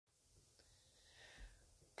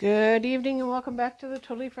Good evening and welcome back to the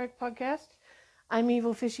Totally Frank podcast. I'm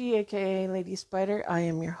Evil Fishy, aka Lady Spider. I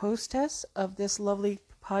am your hostess of this lovely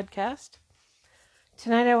podcast.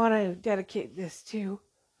 Tonight I want to dedicate this to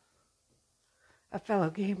a fellow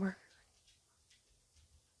gamer.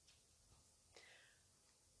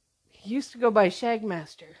 He used to go by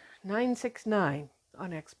Shagmaster969 on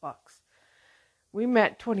Xbox. We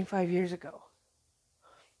met 25 years ago.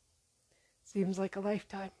 Seems like a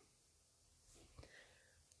lifetime.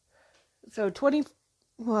 So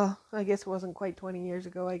I guess it wasn't quite 20 years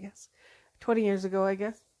ago, 20 years ago,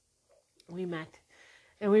 we met.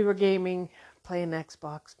 And we were gaming, playing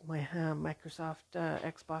Xbox, my Microsoft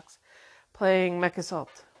Xbox, playing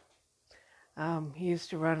MechAssault. He used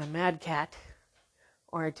to run a Mad Cat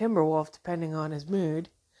or a Timberwolf, depending on his mood.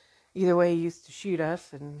 Either way, he used to shoot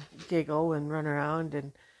us and giggle and run around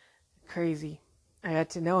and crazy. I got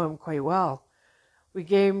to know him quite well. We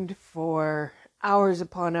gamed for hours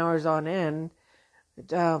upon hours on end.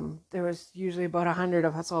 There was usually about 100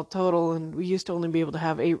 of us all total, and we used to only be able to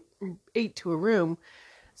have eight to a room.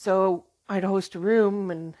 So I'd host a room,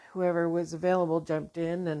 and whoever was available jumped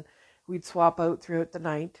in, and we'd swap out throughout the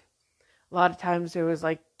night. A lot of times there was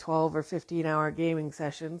like 12 or 15-hour gaming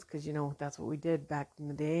sessions, because, that's what we did back in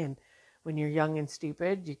the day, and when you're young and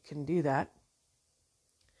stupid, you can do that.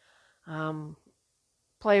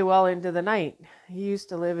 Play well into the night. He used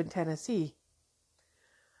to live in Tennessee.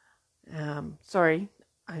 Sorry,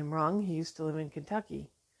 I'm wrong. He used to live in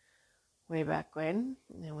Kentucky way back when.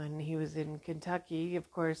 And when he was in Kentucky,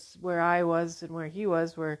 of course, where I was and where he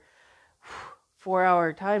was were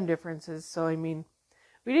 4-hour time differences. So, we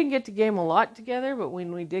didn't get to game a lot together, but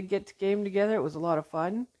when we did get to game together, it was a lot of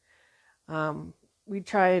fun. We'd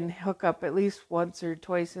try and hook up at least once or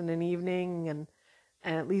twice in an evening and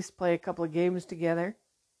at least play a couple of games together.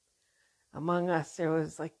 Among us, there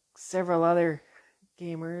was like several other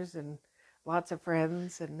gamers and lots of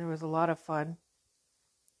friends, and there was a lot of fun.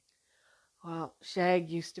 Well, Shag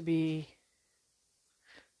used to be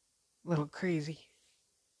a little crazy.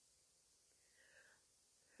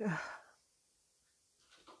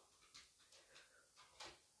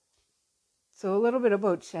 So a little bit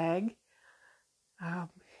about Shag.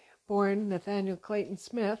 Born Nathaniel Clayton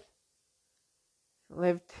Smith,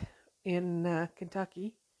 lived in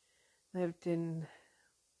Kentucky, lived in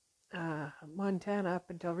Montana up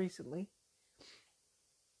until recently.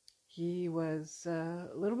 He was a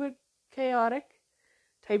little bit chaotic,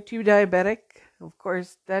 type 2 diabetic. Of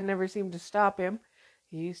course, that never seemed to stop him.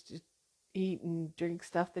 He used to eat and drink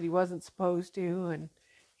stuff that he wasn't supposed to, and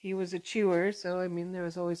he was a chewer, so there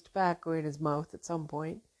was always tobacco in his mouth at some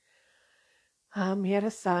point. He had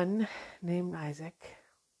a son named Isaac,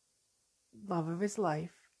 love of his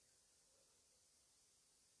life,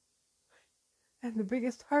 and the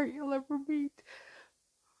biggest heart you'll ever meet.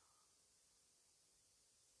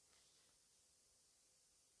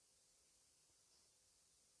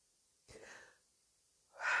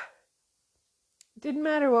 It didn't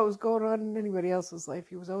matter what was going on in anybody else's life.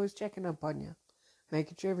 He was always checking up on you,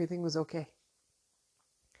 making sure everything was okay.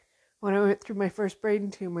 When I went through my first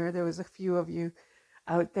brain tumor, there was a few of you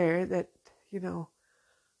out there that,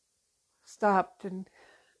 stopped and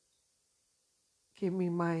gave me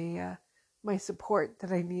my support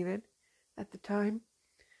that I needed at the time.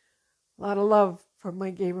 A lot of love from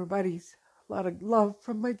my gamer buddies. A lot of love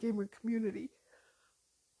from my gamer community.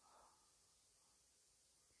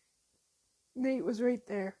 Nate was right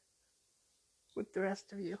there with the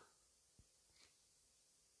rest of you.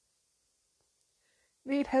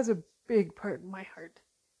 Nate has a big part in my heart.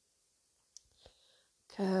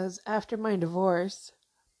 Because after my divorce,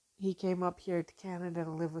 he came up here to Canada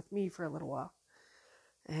to live with me for a little while.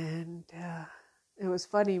 And it was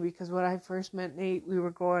funny because when I first met Nate, we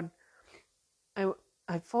were going...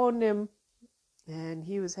 I phoned him, and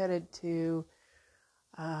he was headed to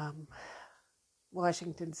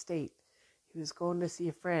Washington State. He was going to see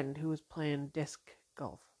a friend who was playing disc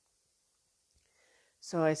golf.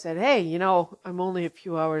 So I said, hey, I'm only a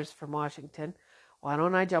few hours from Washington. Why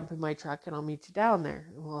don't I jump in my truck and I'll meet you down there?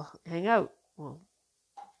 We'll hang out. We'll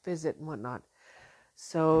visit and whatnot.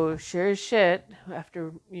 So sure as shit,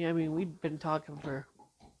 after, we'd been talking for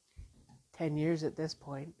 10 years at this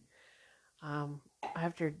point.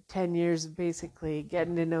 After 10 years of basically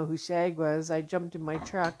getting to know who Shag was, I jumped in my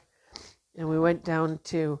truck and we went down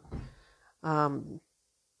to,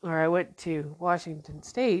 I went to Washington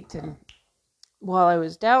State, and while I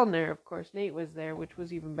was down there, of course, Nate was there, which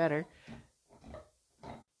was even better.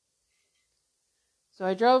 So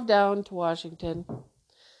I drove down to Washington,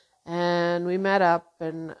 and we met up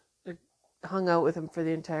and hung out with him for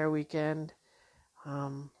the entire weekend.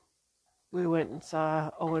 we went and saw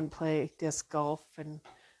Owen play disc golf and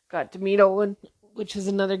got to meet Owen, which is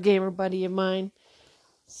another gamer buddy of mine.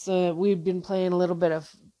 So we've been doing a little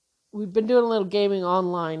gaming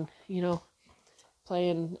online,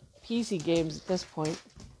 playing PC games at this point.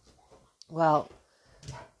 Well,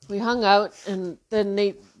 we hung out, and then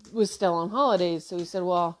Nate was still on holidays, so he said,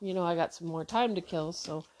 well, I got some more time to kill,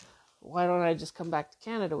 so why don't I just come back to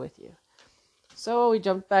Canada with you? So we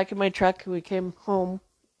jumped back in my truck, and we came home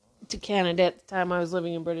to Canada. At the time I was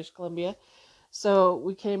living in British Columbia. So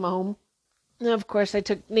we came home, and of course I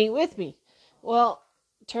took Nate with me. Well,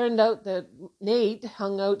 turned out that Nate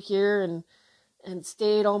hung out here and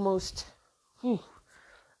stayed almost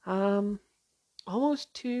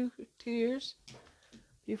almost two years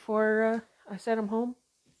before I sent him home.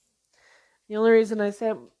 The only reason I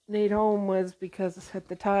sent Nate home was because at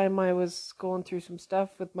the time I was going through some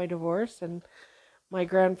stuff with my divorce, and my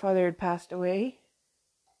grandfather had passed away,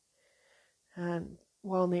 and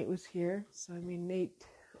while Nate was here. So Nate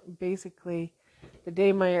basically, the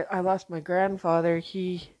day I lost my grandfather,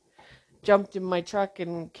 he jumped in my truck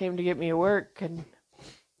and came to get me at work, and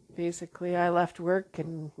basically I left work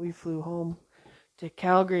and we flew home to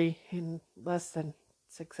Calgary in less than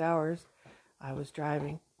 6 hours. I was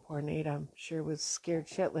driving. Poor Nate, I'm sure, was scared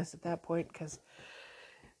shitless at that point, because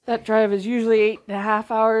that drive is usually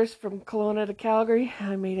 8.5 hours from Kelowna to Calgary.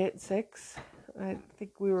 I made it in 6. I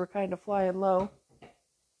think we were kind of flying low.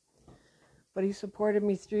 But he supported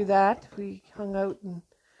me through that. We hung out and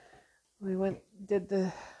we did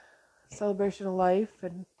the celebration of life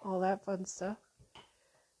and all that fun stuff.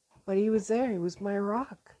 But he was there. He was my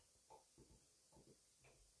rock.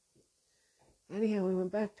 Anyhow, we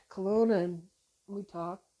went back to Kelowna and we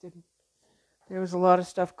talked, and there was a lot of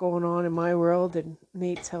stuff going on in my world, and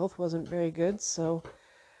Nate's health wasn't very good, so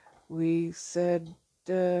we said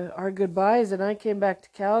our goodbyes, and I came back to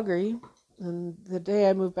Calgary. And the day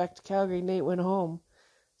I moved back to Calgary, Nate went home.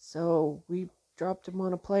 So we dropped him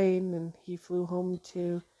on a plane, and he flew home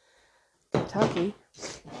to Kentucky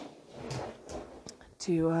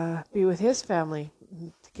to be with his family,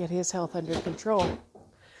 to get his health under control.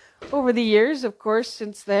 Over the years, of course,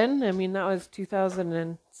 since then, that was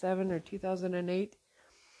 2007 or 2008,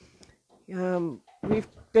 we've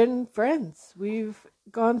been friends. We've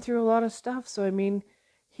gone through a lot of stuff. So,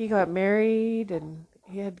 he got married, and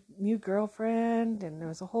he had a new girlfriend, and there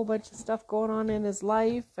was a whole bunch of stuff going on in his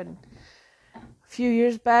life. And a few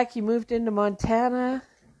years back, he moved into Montana,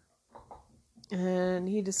 and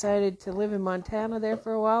he decided to live in Montana there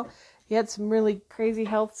for a while. He had some really crazy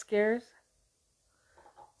health scares.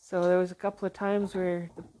 So there was a couple of times where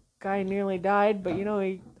the guy nearly died, but he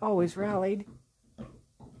always rallied,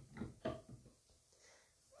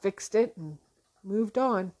 fixed it, and moved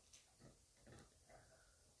on.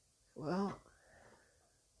 Well,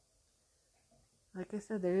 like I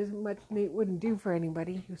said, there isn't much Nate wouldn't do for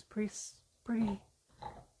anybody. He was pretty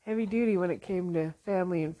heavy duty when it came to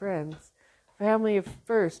family and friends. Family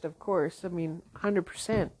first, of course.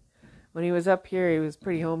 100%. When he was up here, he was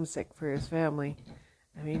pretty homesick for his family.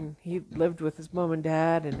 He lived with his mom and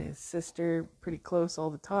dad and his sister pretty close all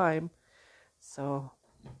the time. So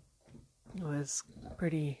it was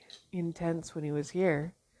pretty intense when he was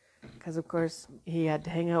here. Because, of course, he had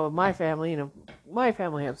to hang out with my family, and my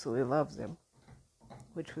family absolutely loves him,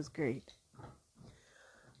 which was great.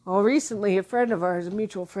 Well, recently, a friend of ours, a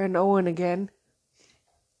mutual friend, Owen again,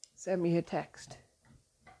 sent me a text.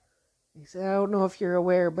 He said, I don't know if you're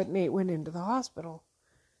aware, but Nate went into the hospital.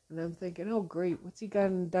 And I'm thinking, oh, great, what's he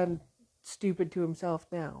done stupid to himself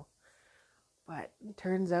now? But it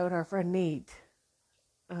turns out our friend Nate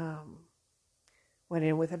went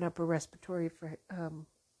in with an upper respiratory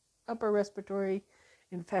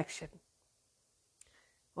infection.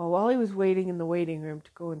 Well, while he was waiting in the waiting room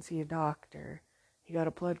to go and see a doctor, he got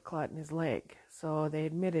a blood clot in his leg. So they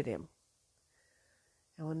admitted him.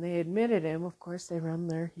 And when they admitted him, of course, they run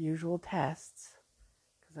their usual tests,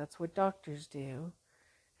 because that's what doctors do.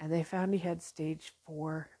 And they found he had stage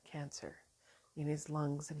 4 cancer in his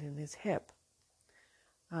lungs and in his hip.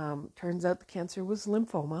 Turns out the cancer was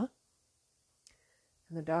lymphoma.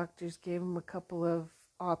 And the doctors gave him a couple of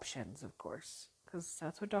options, of course, because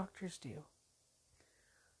that's what doctors do.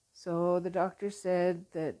 So the doctor said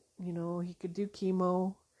that, he could do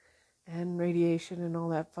chemo and radiation and all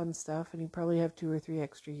that fun stuff, and he'd probably have 2 or 3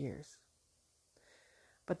 extra years.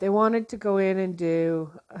 But they wanted to go in and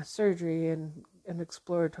do a surgery and an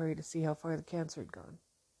exploratory to see how far the cancer had gone.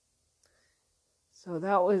 So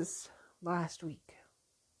that was last week.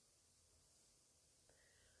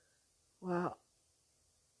 Well,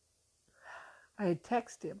 I had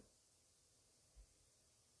texted him.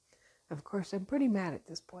 Of course, I'm pretty mad at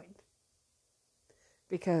this point.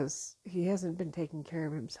 because he hasn't been taking care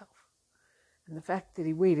of himself. And the fact that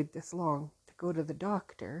he waited this long to go to the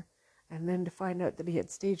doctor and then to find out that he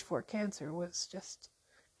had stage 4 cancer was just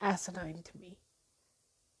asinine to me.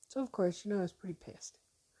 So, of course, I was pretty pissed.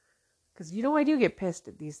 Because, I do get pissed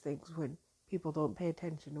at these things when people don't pay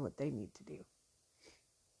attention to what they need to do.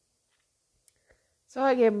 So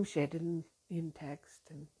I gave him shit in text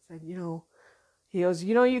and said, he goes,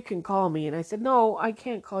 you can call me. And I said, no, I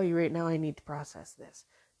can't call you right now. I need to process this.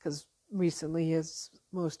 Because recently, as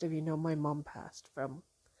most of you know, my mom passed from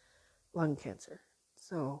lung cancer.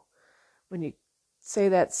 So when you say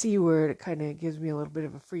that C word, it kind of gives me a little bit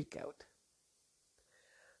of a freak out.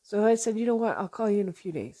 So I said, you know what? I'll call you in a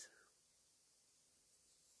few days.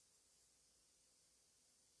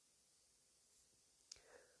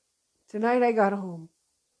 Tonight I got home.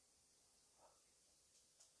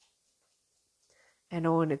 And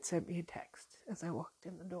Owen had sent me a text as I walked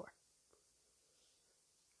in the door.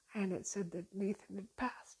 And it said that Nathan had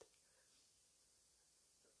passed.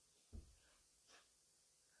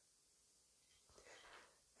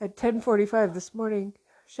 At 10:45 this morning,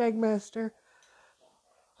 Shagmaster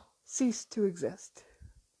ceased to exist.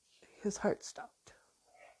 His heart stopped.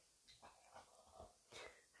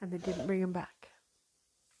 And they didn't bring him back.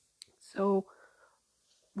 So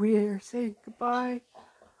we are saying goodbye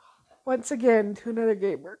once again to another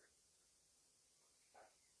gamer.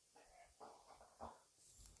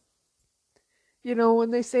 When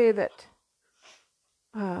they say that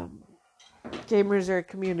gamers are a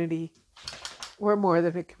community, we're more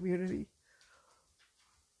than a community.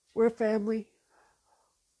 We're family.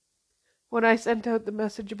 When I sent out the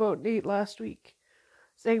message about Nate last week,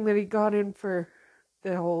 saying that he got in for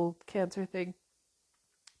the whole cancer thing,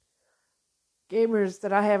 gamers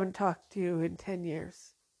that I haven't talked to in 10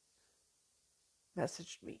 years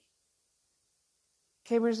messaged me.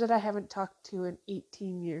 Gamers that I haven't talked to in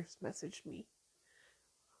 18 years messaged me.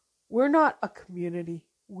 We're not a community.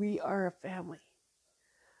 We are a family.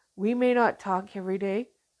 We may not talk every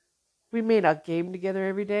day. We may not game together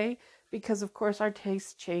every day because, of course, our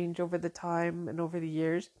tastes change over the time and over the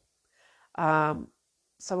years. Some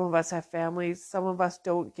of us have families. Some of us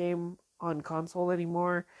don't game on console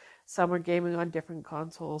anymore. Some are gaming on different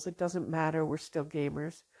consoles. It doesn't matter. We're still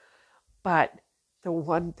gamers. But the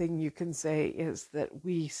one thing you can say is that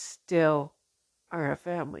we still are a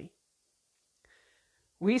family.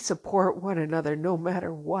 We support one another no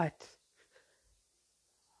matter what.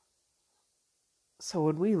 So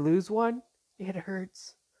when we lose one, it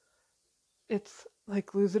hurts. It's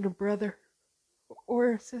like losing a brother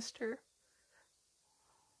or a sister.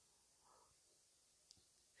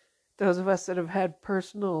 Those of us that have had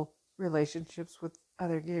personal relationships with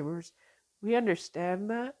other gamers, we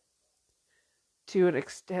understand that to an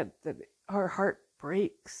extent that our heart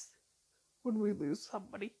breaks when we lose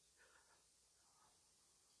somebody.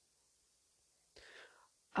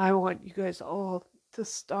 I want you guys all to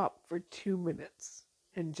stop for 2 minutes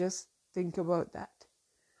and just think about that.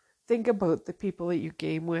 Think about the people that you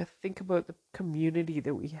game with. Think about the community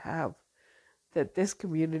that we have. That this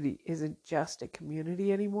community isn't just a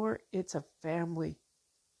community anymore. It's a family.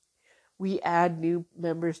 We add new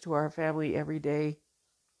members to our family every day.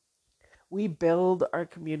 We build our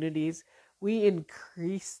communities. We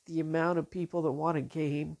increase the amount of people that want to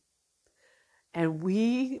game. And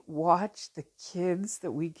we watch the kids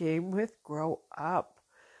that we game with grow up.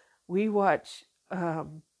 We watch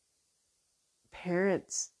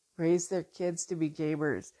parents raise their kids to be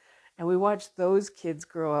gamers. And we watch those kids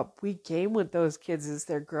grow up. We game with those kids as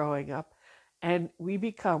they're growing up. And we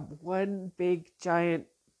become one big giant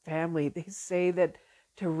family. They say that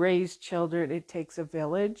to raise children, it takes a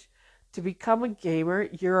village. To become a gamer,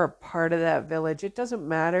 you're a part of that village. It doesn't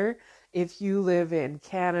matter if you live in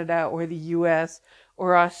Canada or the US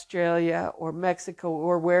or Australia or Mexico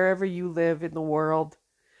or wherever you live in the world.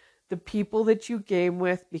 The people that you game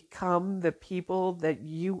with become the people that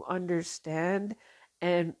you understand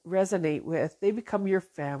and resonate with. They become your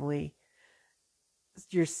family,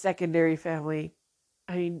 your secondary family.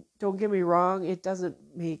 I mean, don't get me wrong, it doesn't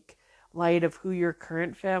make light of who your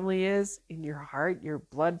current family is in your heart, your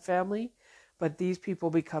blood family, but these people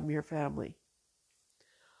become your family.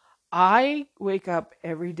 I wake up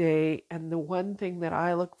every day, and the one thing that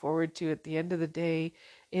I look forward to at the end of the day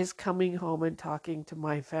is coming home and talking to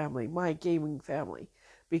my family, my gaming family,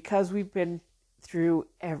 because we've been through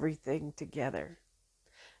everything together.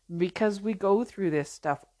 Because we go through this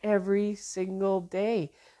stuff every single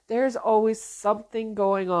day. There's always something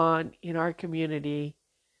going on in our community,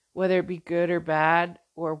 whether it be good or bad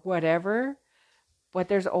or whatever, but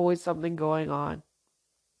there's always something going on.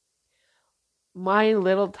 my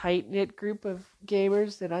little tight-knit group of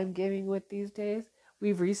gamers that I'm gaming with these days,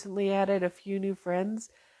 we've recently added a few new friends,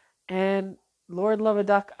 and Lord Love a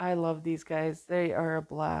Duck, I love these guys. They are a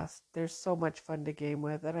blast. They're so much fun to game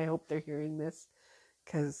with, and I hope they're hearing this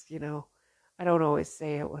because, I don't always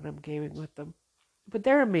say it when I'm gaming with them. But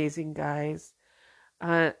they're amazing guys.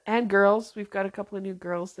 And girls. We've got a couple of new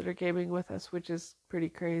girls that are gaming with us, which is pretty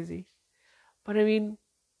crazy. But I mean,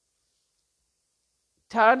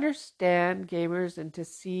 to understand gamers and to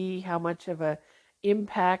see how much of a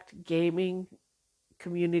impact gaming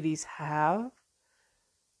communities have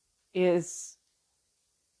is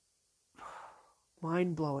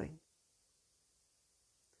mind-blowing.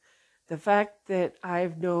 The fact that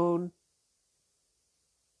I've known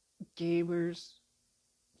gamers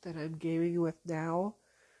that I'm gaming with now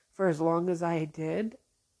for as long as I did,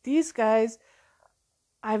 these guys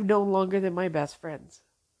I've known longer than my best friends.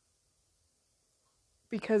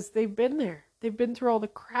 Because they've been there. They've been through all the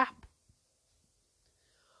crap.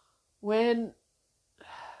 When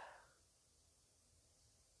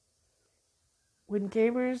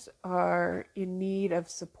gamers are in need of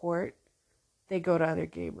support, they go to other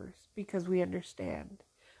gamers because we understand.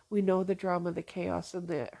 We know the drama, the chaos, and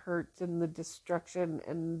the hurts, and the destruction,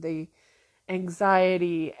 and the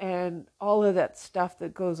anxiety, and all of that stuff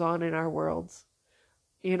that goes on in our worlds,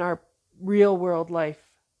 in our real world life.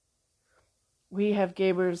 We have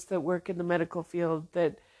gamers that work in the medical field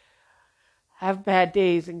that have bad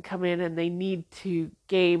days and come in and they need to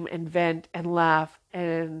game and vent and laugh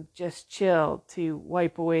and just chill to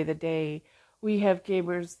wipe away the day. We have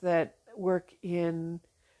gamers that work in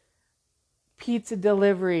pizza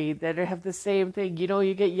delivery that have the same thing.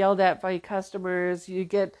 You get yelled at by customers. You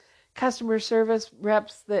get customer service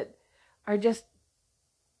reps that are just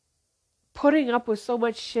putting up with so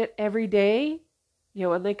much shit every day.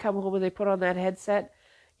 When they come home and they put on that headset,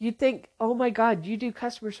 you think, oh my God, you do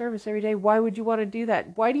customer service every day. Why would you want to do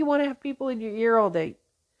that? Why do you want to have people in your ear all day?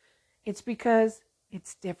 It's because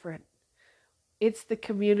it's different. It's the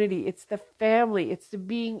community. It's the family. It's the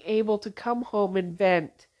being able to come home and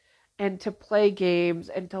vent and to play games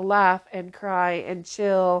and to laugh and cry and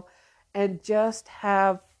chill and just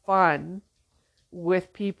have fun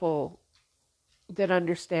with people that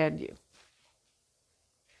understand you,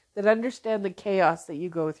 that understand the chaos that you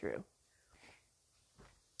go through.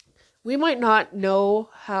 We might not know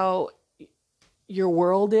how your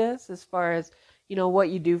world is as far as, what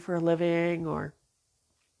you do for a living or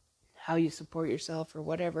how you support yourself or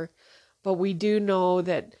whatever. But we do know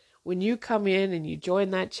that when you come in and you join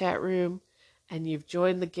that chat room and you've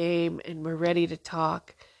joined the game and we're ready to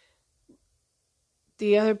talk,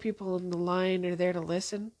 the other people in the line are there to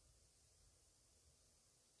listen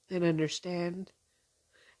and understand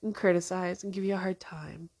and criticize and give you a hard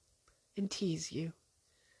time and tease you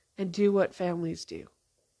and do what families do.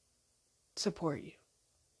 Support you.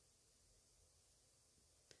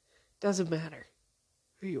 Doesn't matter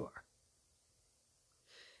who you are.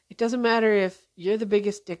 It doesn't matter if you're the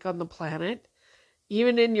biggest dick on the planet,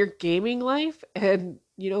 even in your gaming life, and,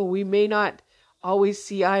 we may not always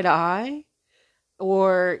see eye to eye,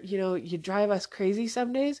 or, you drive us crazy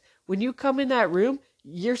some days. When you come in that room,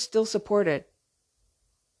 you're still supported.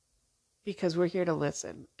 Because we're here to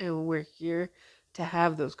listen, and we're here to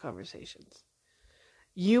have those conversations.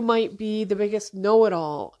 You might be the biggest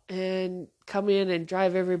know-it-all and come in and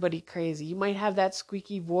drive everybody crazy. You might have that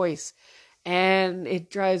squeaky voice and it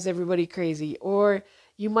drives everybody crazy. Or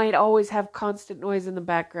you might always have constant noise in the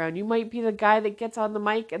background. You might be the guy that gets on the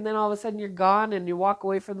mic and then all of a sudden you're gone and you walk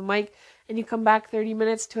away from the mic and you come back 30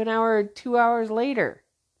 minutes to an hour or 2 hours later.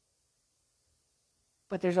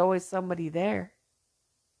 But there's always somebody there.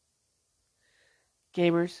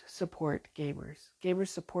 Gamers support gamers. Gamers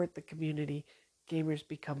support the community. Gamers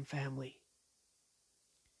become family.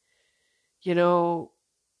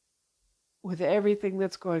 With everything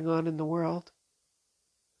that's going on in the world,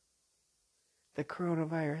 the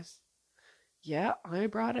coronavirus. Yeah, I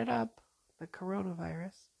brought it up. The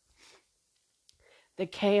coronavirus. The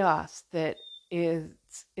chaos that is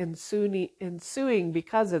ensuing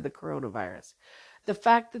because of the coronavirus. The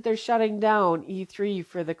fact that they're shutting down E3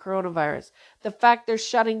 for the coronavirus. The fact they're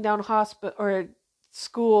shutting down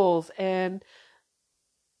schools and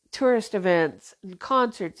tourist events and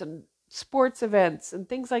concerts and sports events and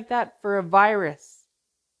things like that for a virus.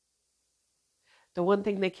 The one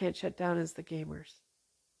thing they can't shut down is the gamers.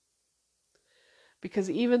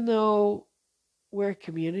 Because even though we're a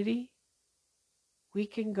community, we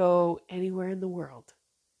can go anywhere in the world.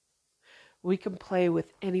 We can play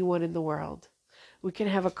with anyone in the world. We can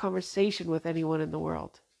have a conversation with anyone in the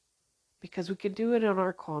world. Because we can do it on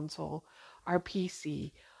our console, our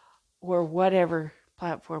PC, or whatever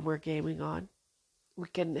platform we're gaming on, we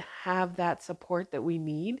can have that support that we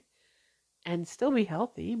need and still be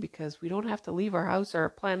healthy because we don't have to leave our house or our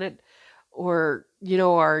planet or,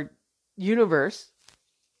 our universe.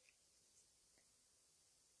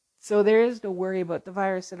 So there is no worry about the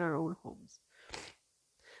virus in our own homes.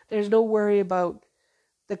 There's no worry about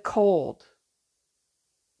the cold.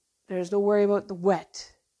 There's no worry about the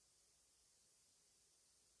wet.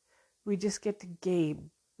 We just get to game.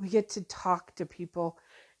 We get to talk to people,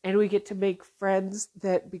 and we get to make friends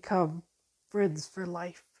that become friends for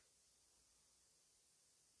life.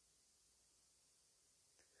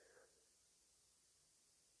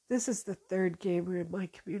 This is the third gamer in my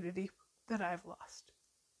community that I've lost.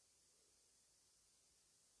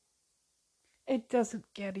 It doesn't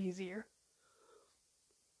get easier.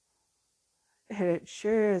 And it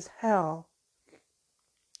sure as hell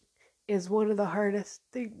is one of the hardest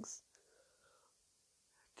things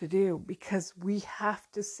to do because we have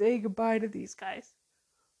to say goodbye to these guys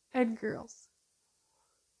and girls.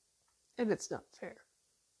 And it's not fair.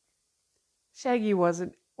 Shaggy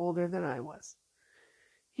wasn't older than I was.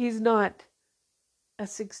 He's not a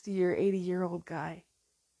 60 or 80-year-old guy.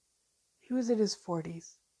 He was in his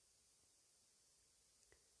 40s.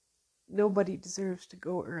 Nobody deserves to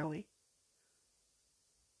go early.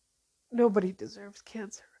 Nobody deserves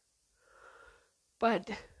cancer. But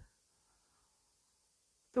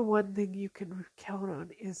the one thing you can count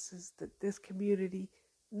on is that this community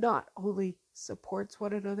not only supports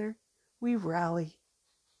one another, we rally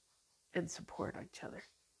and support each other.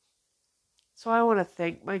 So I want to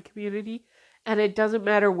thank my community. And it doesn't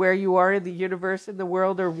matter where you are in the universe, in the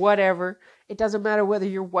world, or whatever. It doesn't matter whether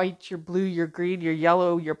you're white, you're blue, you're green, you're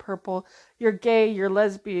yellow, you're purple, you're gay, you're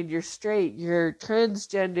lesbian, you're straight, you're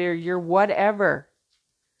transgender, you're whatever.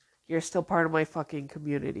 You're still part of my fucking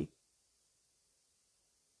community.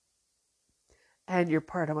 And you're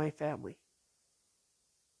part of my family.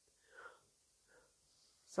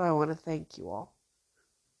 So I want to thank you all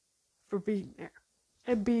for being there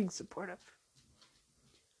and being supportive.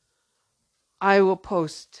 I will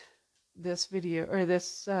post this video or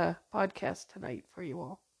this podcast tonight for you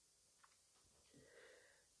all.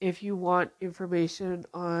 If you want information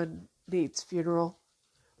on Nate's funeral,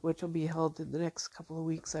 which will be held in the next couple of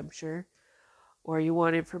weeks, I'm sure, or you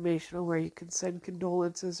want information on where you can send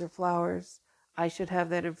condolences or flowers, I should have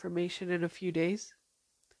that information in a few days.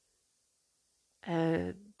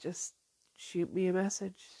 And just shoot me a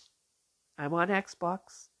message. I'm on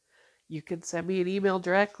Xbox. You can send me an email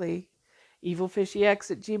directly,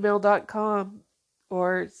 evilfishyx@gmail.com,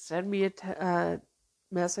 or send me a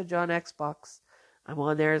message on Xbox. I'm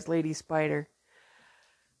on there as Lady Spider,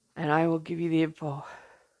 and I will give you the info.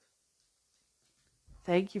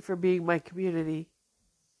 Thank you for being my community.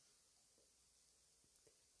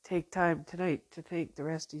 Take time tonight to thank the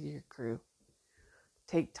rest of your crew.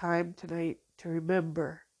 Take time tonight to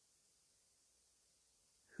remember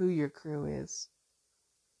who your crew is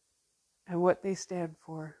and what they stand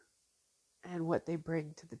for and what they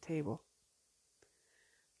bring to the table.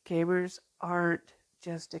 Gamers aren't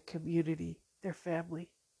just a community, they're family.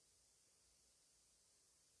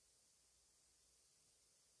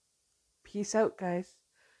 Peace out, guys.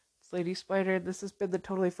 It's Lady Spider, and this has been the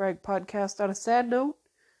Totally Frag Podcast on a sad note,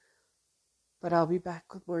 but I'll be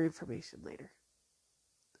back with more information later.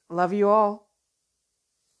 Love you all.